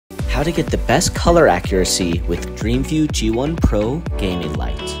How to get the best color accuracy with DreamView G1 Pro gaming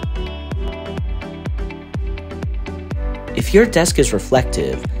light. If your desk is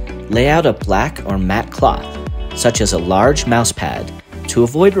reflective, lay out a black or matte cloth, such as a large mouse pad, to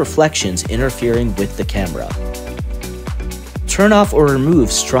avoid reflections interfering with the camera. Turn off or remove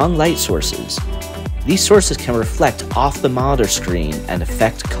strong light sources. These sources can reflect off the monitor screen and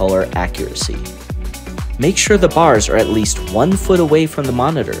affect color accuracy. Make sure the bars are at least 1 foot away from the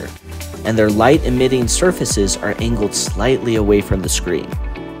monitor, and their light-emitting surfaces are angled slightly away from the screen.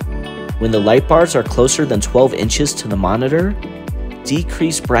 When the light bars are closer than 12 inches to the monitor,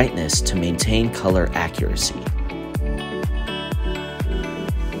 decrease brightness to maintain color accuracy.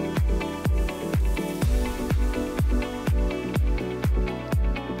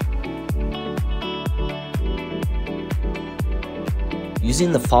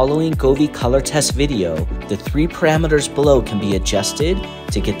 Using the following Govee color test video, the 3 parameters below can be adjusted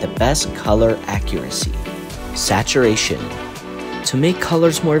to get the best color accuracy. Saturation, to make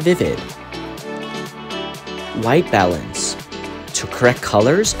colors more vivid. White balance, to correct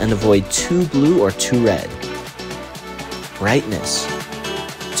colors and avoid too blue or too red. Brightness,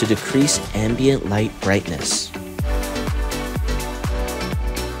 to decrease ambient light brightness.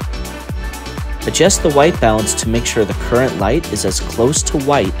 Adjust the white balance to make sure the current light is as close to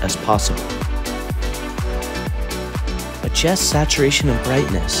white as possible. Adjust saturation and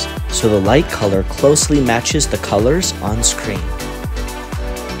brightness so the light color closely matches the colors on screen.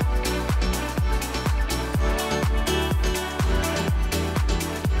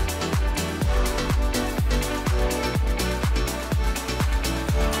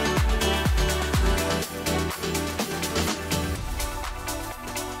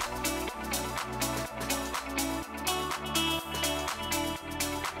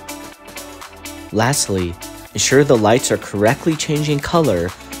 Lastly, ensure the lights are correctly changing color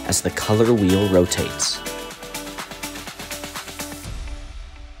as the color wheel rotates.